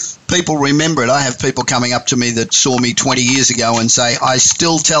story, people remember it. I have people coming up to me that saw me 20 years ago and say, I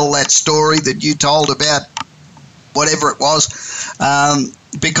still tell that story that you told about whatever it was,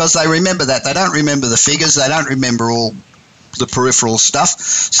 because they remember that. They don't remember the figures. They don't remember all the peripheral stuff.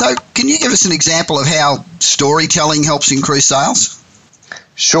 So can you give us an example of how storytelling helps increase sales?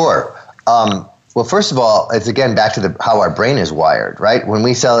 Sure. Well, first of all, it's again back to how our brain is wired, right? When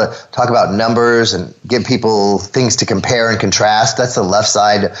we talk about numbers and give people things to compare and contrast, that's the left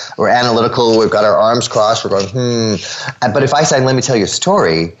side. We're analytical. We've got our arms crossed. We're going, But if I say, let me tell you a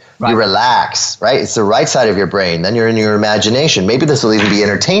story, right, you relax, right? It's the right side of your brain. Then you're in your imagination. Maybe this will even be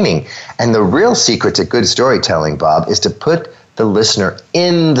entertaining. And the real secret to good storytelling, Bob, is to put the listener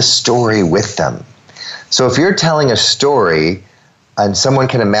in the story with them. So if you're telling a story and someone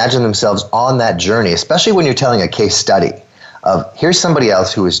can imagine themselves on that journey, especially when you're telling a case study of here's somebody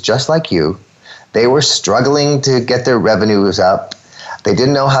else who is just like you. They were struggling to get their revenues up. They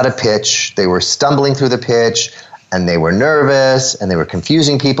didn't know how to pitch. They were stumbling through the pitch, and they were nervous, and they were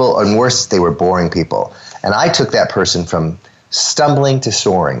confusing people, and worse, they were boring people. And I took that person from stumbling to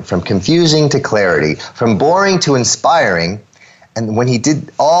soaring, from confusing to clarity, from boring to inspiring. And when he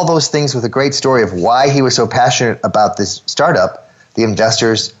did all those things with a great story of why he was so passionate about this startup, the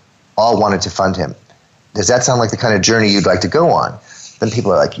investors all wanted to fund him. Does that sound like the kind of journey you'd like to go on? Then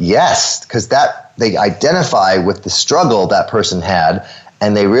people are like, yes, because they identify with the struggle that person had,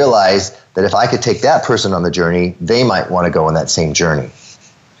 and they realize that if I could take that person on the journey, they might want to go on that same journey.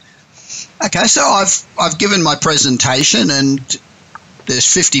 Okay, so I've given my presentation, and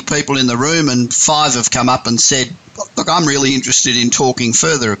there's 50 people in the room, and 5 have come up and said, look, I'm really interested in talking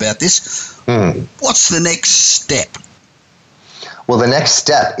further about this. What's the next step? Well, the next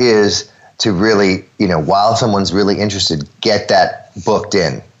step is to really, while someone's really interested, get that booked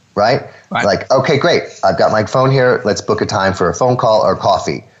in, right? Like, okay, great. I've got my phone here. Let's book a time for a phone call or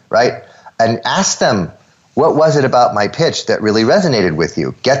coffee, right? And ask them, what was it about my pitch that really resonated with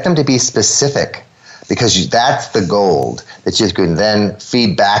you? Get them to be specific, because that's the gold that you can then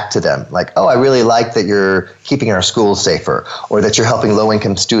feed back to them. Like, oh, I really like that you're keeping our schools safer, or that you're helping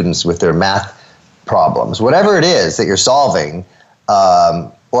low-income students with their math problems. Whatever it is that you're solving,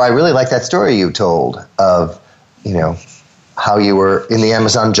 or I really like that story you told of, how you were in the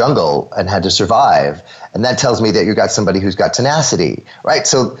Amazon jungle and had to survive. And that tells me that you got somebody who's got tenacity, right?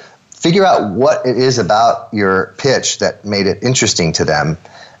 So figure out what it is about your pitch that made it interesting to them,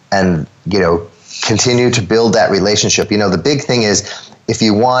 and, continue to build that relationship. The big thing is, if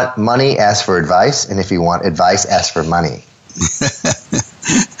you want money, ask for advice. And if you want advice, ask for money.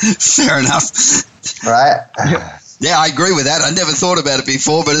 Fair enough. Right? Yeah, I agree with that. I never thought about it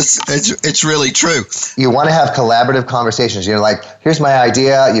before, but it's really true. You want to have collaborative conversations. Like, here's my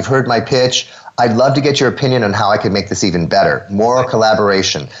idea. You've heard my pitch. I'd love to get your opinion on how I could make this even better. More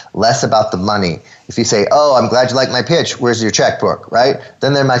collaboration, less about the money. If you say, oh, I'm glad you like my pitch, where's your checkbook, right?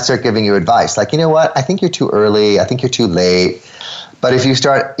 Then they might start giving you advice. Like, you know what? I think you're too early. I think you're too late. But if you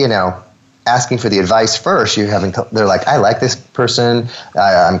start, asking for the advice first, they're like, I like this person,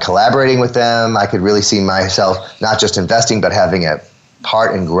 I'm collaborating with them, I could really see myself not just investing but having a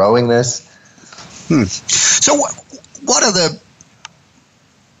part in growing this. So what are the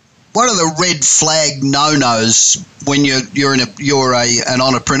red flag no-nos when you're an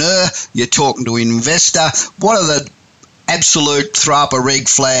entrepreneur, you're talking to an investor? What are the absolute throw up a red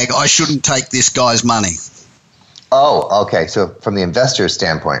flag, I shouldn't take this guy's money? Oh, okay. So from the investor's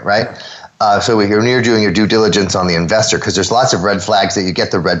standpoint, right? So when you're doing your due diligence on the investor, because there's lots of red flags that you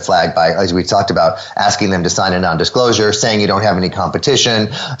get the red flag by, as we talked about, asking them to sign a non-disclosure, saying you don't have any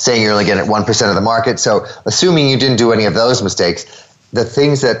competition, saying you're only getting 1% of the market. So assuming you didn't do any of those mistakes, the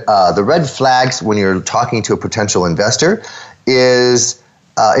things that the red flags when you're talking to a potential investor is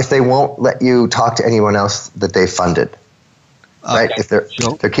if they won't let you talk to anyone else that they funded, right? If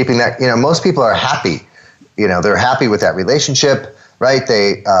they're keeping that, most people are happy, they're happy with that relationship, right?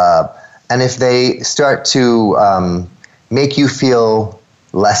 And if they start to make you feel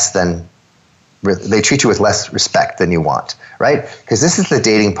less than, they treat you with less respect than you want, right? Because this is the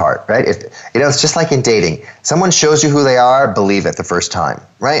dating part, right? It's just like in dating. Someone shows you who they are, believe it the first time,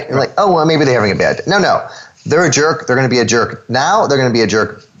 right? You're like, oh, well, maybe they're having a bad day. No, they're a jerk. They're going to be a jerk now. They're going to be a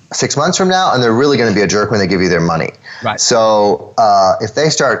jerk 6 months from now, and they're really going to be a jerk when they give you their money. Right. So if they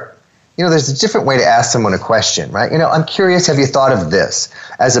start, there's a different way to ask someone a question, right? I'm curious, have you thought of this?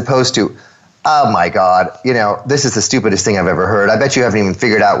 As opposed to, oh my God, this is the stupidest thing I've ever heard. I bet you haven't even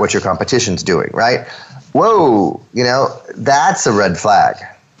figured out what your competition's doing, right? Whoa, that's a red flag.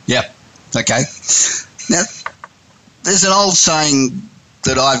 Yep. Okay. Now, there's an old saying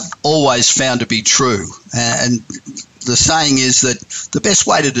that I've always found to be true. And the saying is that the best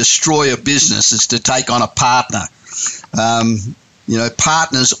way to destroy a business is to take on a partner.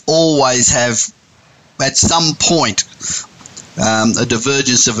 Partners always have, at some point, a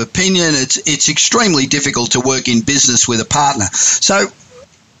divergence of opinion. It's extremely difficult to work in business with a partner. So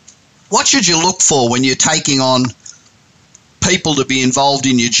what should you look for when you're taking on people to be involved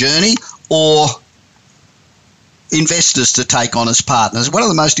in your journey or investors to take on as partners? What are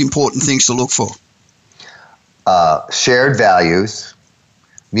the most important things to look for? Shared values,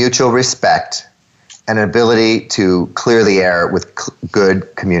 mutual respect, and an ability to clear the air with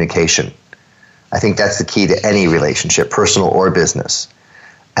good communication. I think that's the key to any relationship, personal or business.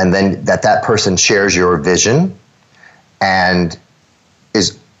 And then that person shares your vision and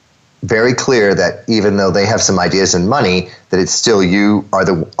is very clear that even though they have some ideas and money, that it's still you are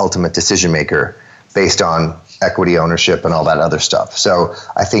the ultimate decision maker based on equity ownership and all that other stuff. So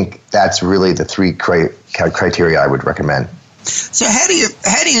I think that's really the three criteria I would recommend. So how do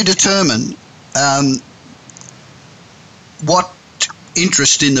you determine what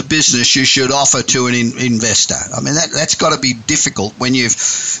interest in the business you should offer to an investor? I mean, that's got to be difficult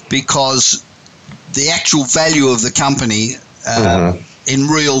because the actual value of the company in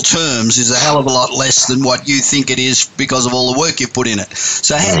real terms is a hell of a lot less than what you think it is because of all the work you've put in it.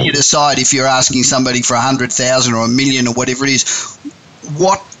 So how do you decide if you're asking somebody for 100,000 or $1 million or whatever it is,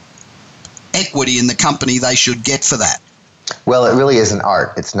 what equity in the company they should get for that? Well, it really is an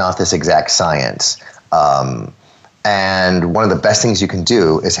art. It's not this exact science. And one of the best things you can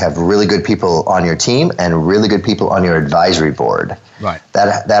do is have really good people on your team and really good people on your advisory board. Right.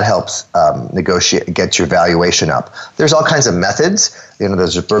 That helps get your valuation up. There's all kinds of methods.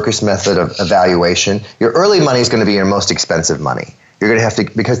 There's a Berkes method of evaluation. Your early money is going to be your most expensive money. You're going to have to,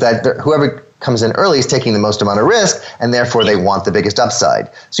 because whoever comes in early is taking the most amount of risk, and therefore they want the biggest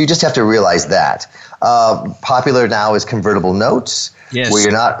upside. So you just have to realize that. Popular now is convertible notes. Yes. Where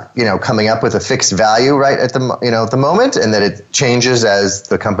you're not, coming up with a fixed value right at the moment, and that it changes as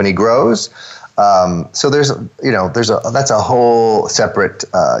the company grows. So that's a whole separate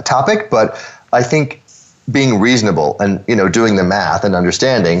topic. But I think being reasonable and doing the math and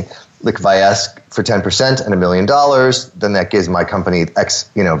understanding, like if I ask for 10% and $1 million, then that gives my company X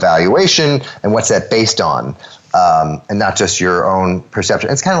valuation, and what's that based on? And not just your own perception.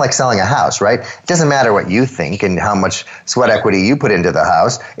 It's kind of like selling a house, right? It doesn't matter what you think and how much sweat equity you put into the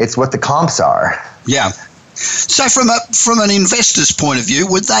house. It's what the comps are. Yeah. So from an investor's point of view,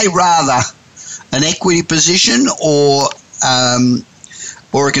 would they rather an equity position or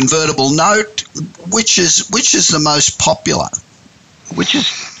a convertible note? Which is the most popular?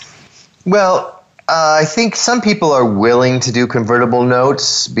 Well, I think some people are willing to do convertible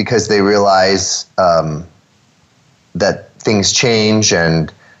notes because they realize that things change and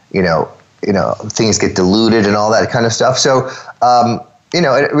things get diluted and all that kind of stuff. So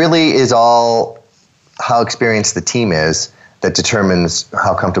it really is all how experienced the team is that determines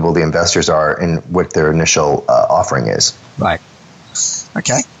how comfortable the investors are in what their initial offering is. Right.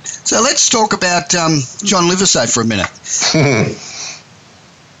 Okay. So let's talk about John Livesey for a minute.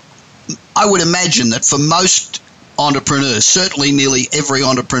 I would imagine that for most entrepreneurs, certainly nearly every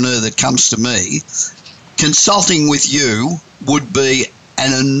entrepreneur that comes to me, consulting with you would be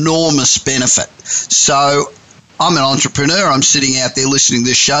an enormous benefit. So I'm an entrepreneur. I'm sitting out there listening to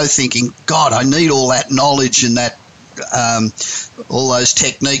this show thinking, God, I need all that knowledge and that all those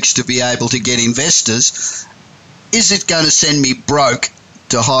techniques to be able to get investors. Is it going to send me broke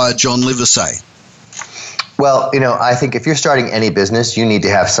to hire John Livesey? Well, I think if you're starting any business, you need to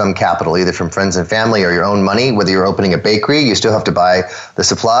have some capital, either from friends and family or your own money. Whether you're opening a bakery, you still have to buy the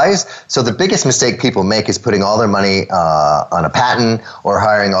supplies. So the biggest mistake people make is putting all their money on a patent or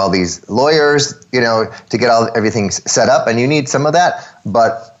hiring all these lawyers, to get everything set up. And you need some of that.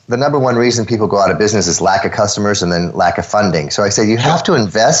 But the number one reason people go out of business is lack of customers and then lack of funding. So I say you have to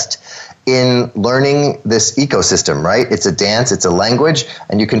invest in learning this ecosystem, right? It's a dance, it's a language,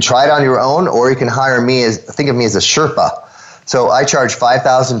 and you can try it on your own, or you can hire me think of me as a Sherpa. So I charge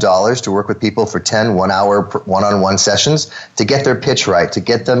 $5,000 to work with people for 10 one-hour one-on-one sessions to get their pitch right, to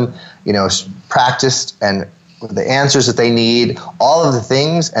get them, practiced and the answers that they need, all of the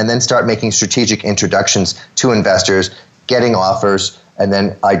things, and then start making strategic introductions to investors, getting offers, and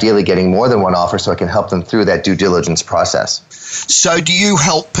then ideally getting more than one offer so I can help them through that due diligence process. So do you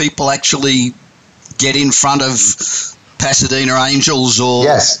help people actually get in front of Pasadena Angels? Or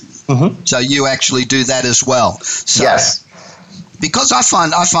yes. Mm-hmm. So you actually do that as well? So, yes. Because I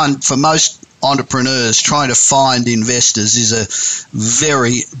find for most entrepreneurs, trying to find investors is a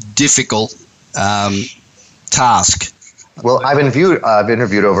very difficult task. Well, I've interviewed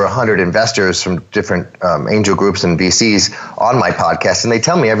over 100 investors from different angel groups and VCs on my podcast, and they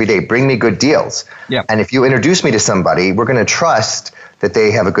tell me every day, bring me good deals. Yeah. And if you introduce me to somebody, we're going to trust that they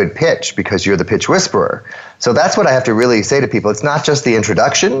have a good pitch because you're the pitch whisperer. So that's what I have to really say to people. It's not just the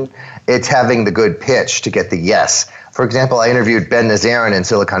introduction, it's having the good pitch to get the yes. For example, I interviewed Ben Nazarin in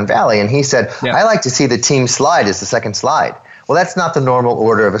Silicon Valley, and he said, I like to see the team slide as the second slide. Well, that's not the normal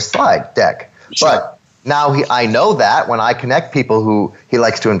order of a slide deck. Sure. But now I know that when I connect people who he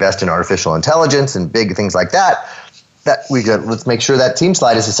likes to invest in artificial intelligence and big things like that let's make sure that team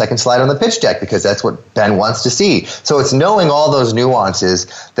slide is the second slide on the pitch deck because that's what Ben wants to see. So it's knowing all those nuances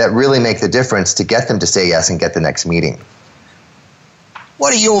that really make the difference to get them to say yes and get the next meeting.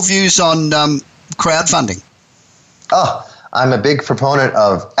 What are your views on crowdfunding? I'm a big proponent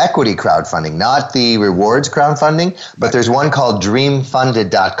of equity crowdfunding, not the rewards crowdfunding, but there's one called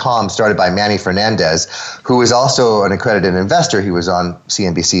dreamfunded.com started by Manny Fernandez, who is also an accredited investor. He was on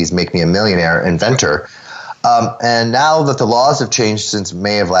CNBC's Make Me a Millionaire Inventor. And now that the laws have changed since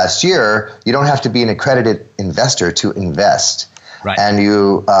May of last year, you don't have to be an accredited investor to invest. Right. And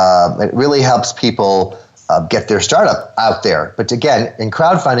it really helps people get their startup out there. But again, in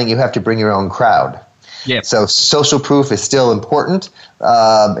crowdfunding, you have to bring your own crowd. Yep. So social proof is still important.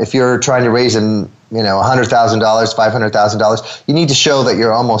 If you're trying to raise $100,000, $500,000, you need to show that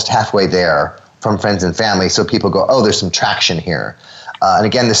you're almost halfway there from friends and family so people go, oh, there's some traction here. And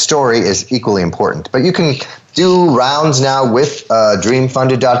again, the story is equally important. But you can do rounds now with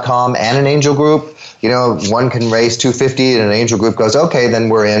dreamfunded.com and an angel group. One can raise $250 and an angel group goes, okay, then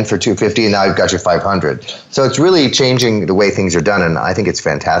we're in for $250 and now you've got your $500. So it's really changing the way things are done, and I think it's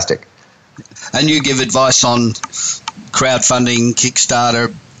fantastic. And you give advice on crowdfunding,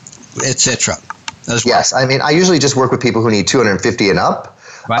 Kickstarter, etc. as well? Yes. I mean, I usually just work with people who need $250 and up.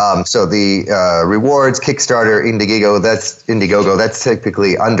 Right. So the rewards, Kickstarter, Indiegogo, that's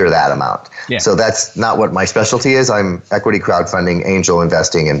typically under that amount. Yeah. So that's not what my specialty is. I'm equity crowdfunding, angel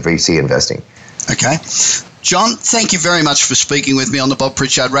investing, and VC investing. Okay. John, thank you very much for speaking with me on the Bob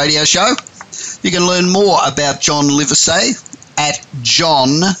Pritchard Radio Show. You can learn more about John Livesey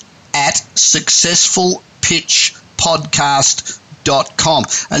at successfulpitchpodcast.com.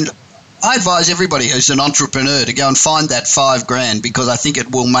 And I advise everybody who's an entrepreneur to go and find that $5,000 because I think it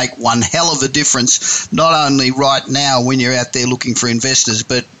will make one hell of a difference, not only right now when you're out there looking for investors,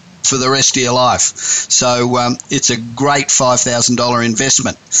 but for the rest of your life. So it's a great $5,000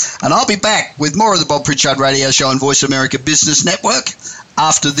 investment. And I'll be back with more of the Bob Pritchard Radio Show on Voice America Business Network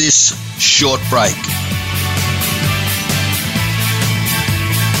after this short break.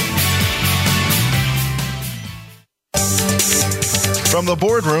 From the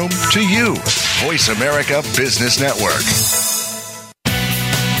boardroom to you, Voice America Business Network.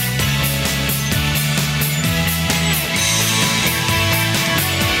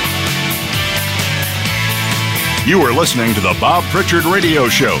 You are listening to the Bob Pritchard Radio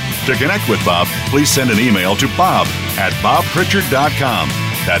Show. To connect with Bob, please send an email to bob@bobpritchard.com.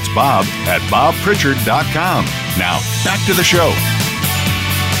 That's bob@bobpritchard.com. Now, back to the show.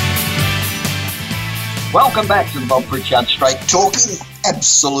 Welcome back to the Bob Pritchard Straight Talking,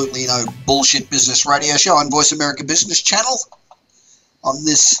 absolutely no bullshit business radio show on Voice America Business Channel. On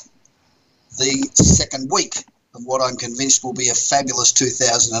this, the second week of what I'm convinced will be a fabulous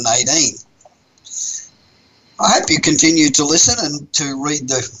 2018. I hope you continue to listen and to read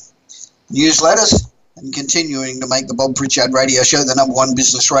the newsletters and continuing to make the Bob Pritchard Radio Show the number one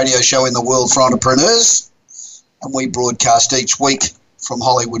business radio show in the world for entrepreneurs. And we broadcast each week from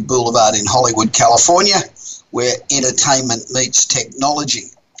Hollywood Boulevard in Hollywood, California, where entertainment meets technology.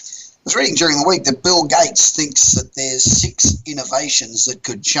 I was reading during the week that Bill Gates thinks that there's 6 innovations that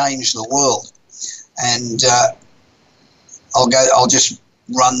could change the world. And I'll just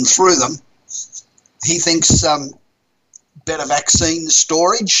run through them. He thinks better vaccine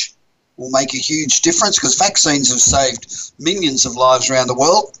storage will make a huge difference because vaccines have saved millions of lives around the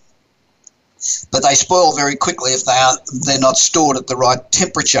world, but they spoil very quickly if they're not stored at the right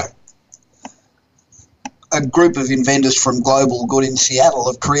temperature. A group of inventors from Global Good in Seattle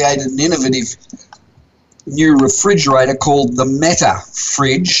have created an innovative new refrigerator called the Meta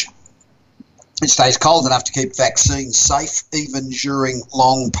Fridge. It stays cold enough to keep vaccines safe even during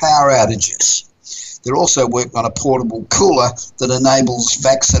long power outages. They're also working on a portable cooler that enables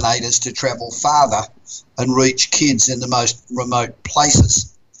vaccinators to travel farther and reach kids in the most remote places.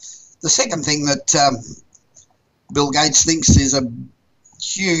 The second thing that Bill Gates thinks is a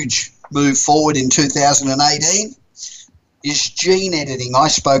huge move forward in 2018 is gene editing. I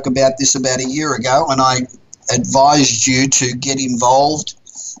spoke about this about a year ago, and I advised you to get involved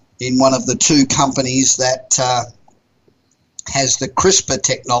in one of the 2 companies that has the CRISPR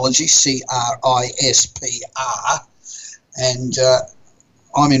technology, CRISPR, and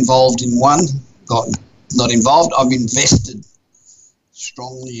I'm involved in one. Not involved, I've invested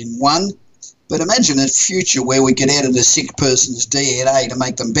strongly in one. But imagine a future where we could edit a sick person's DNA to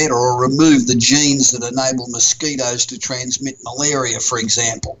make them better, or remove the genes that enable mosquitoes to transmit malaria, for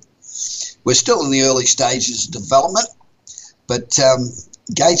example. We're still in the early stages of development, but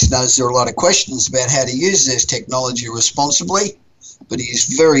Gates knows there are a lot of questions about how to use this technology responsibly, but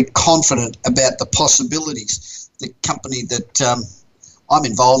he's very confident about the possibilities. The company that I'm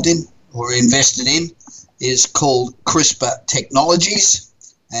involved in or invested in is called CRISPR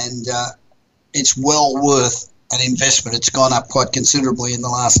Technologies, and it's well worth an investment. It's gone up quite considerably in the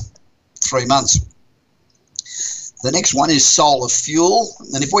last 3 months. The next one is solar fuel,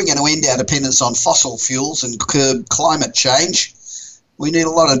 and if we're going to end our dependence on fossil fuels and curb climate change, we need a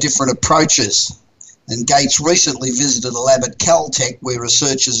lot of different approaches. And Gates recently visited a lab at Caltech where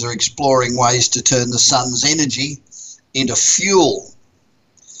researchers are exploring ways to turn the sun's energy into fuel.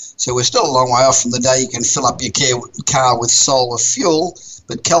 So we're still a long way off from the day you can fill up your car with solar fuel,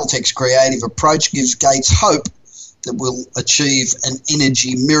 but Caltech's creative approach gives Gates hope that we'll achieve an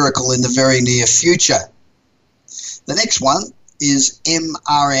energy miracle in the very near future. The next one is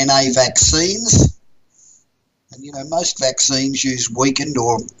mRNA vaccines. And, you know, most vaccines use weakened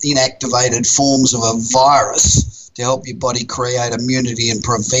or inactivated forms of a virus to help your body create immunity and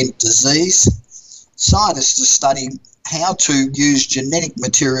prevent disease. Scientists are studying how to use genetic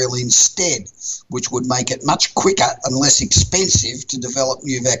material instead, which would make it much quicker and less expensive to develop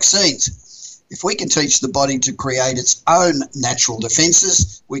new vaccines. If we can teach the body to create its own natural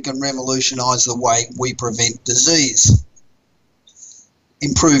defences, we can revolutionise the way we prevent disease.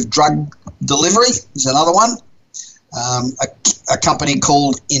 Improved drug delivery is another one. A company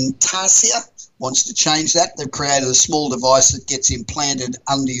called Intarsia wants to change that. They've created a small device that gets implanted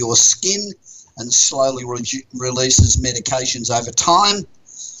under your skin and slowly releases medications over time.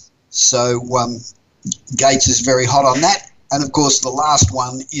 So Gates is very hot on that. And of course, the last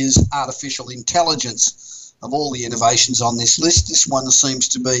one is artificial intelligence. Of all the innovations on this list, this one seems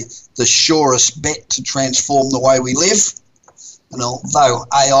to be the surest bet to transform the way we live. And although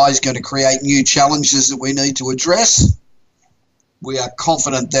AI is going to create new challenges that we need to address, we are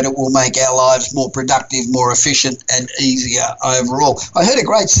confident that it will make our lives more productive, more efficient, and easier overall. I heard a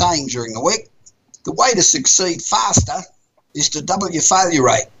great saying during the week: the way to succeed faster is to double your failure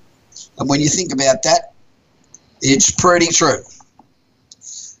rate. And when you think about that, it's pretty true.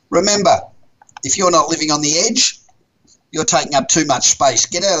 Remember, if you're not living on the edge, you're taking up too much space.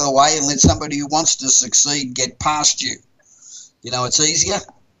 Get out of the way and let somebody who wants to succeed get past you. You know, it's easier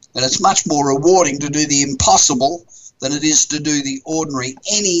and it's much more rewarding to do the impossible than it is to do the ordinary.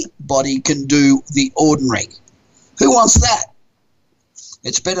 Anybody can do the ordinary. Who wants that?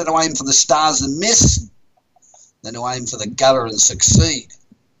 It's better to aim for the stars and miss than to aim for the gutter and succeed.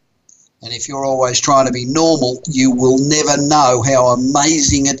 And if you're always trying to be normal, you will never know how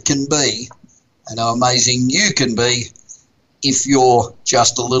amazing it can be and how amazing you can be if you're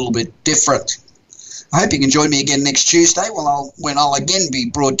just a little bit different. I hope you can join me again next Tuesday when I'll again be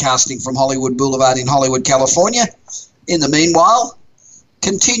broadcasting from Hollywood Boulevard in Hollywood, California. In the meanwhile,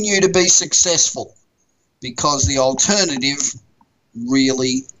 continue to be successful, because the alternative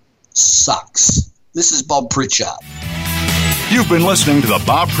really sucks. This is Bob Pritchard. You've been listening to the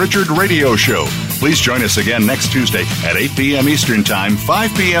Bob Pritchard Radio Show. Please join us again next Tuesday at 8 p.m. Eastern Time,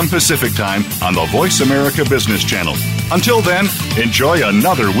 5 p.m. Pacific Time on the Voice America Business Channel. Until then, enjoy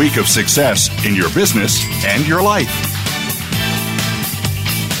another week of success in your business and your life.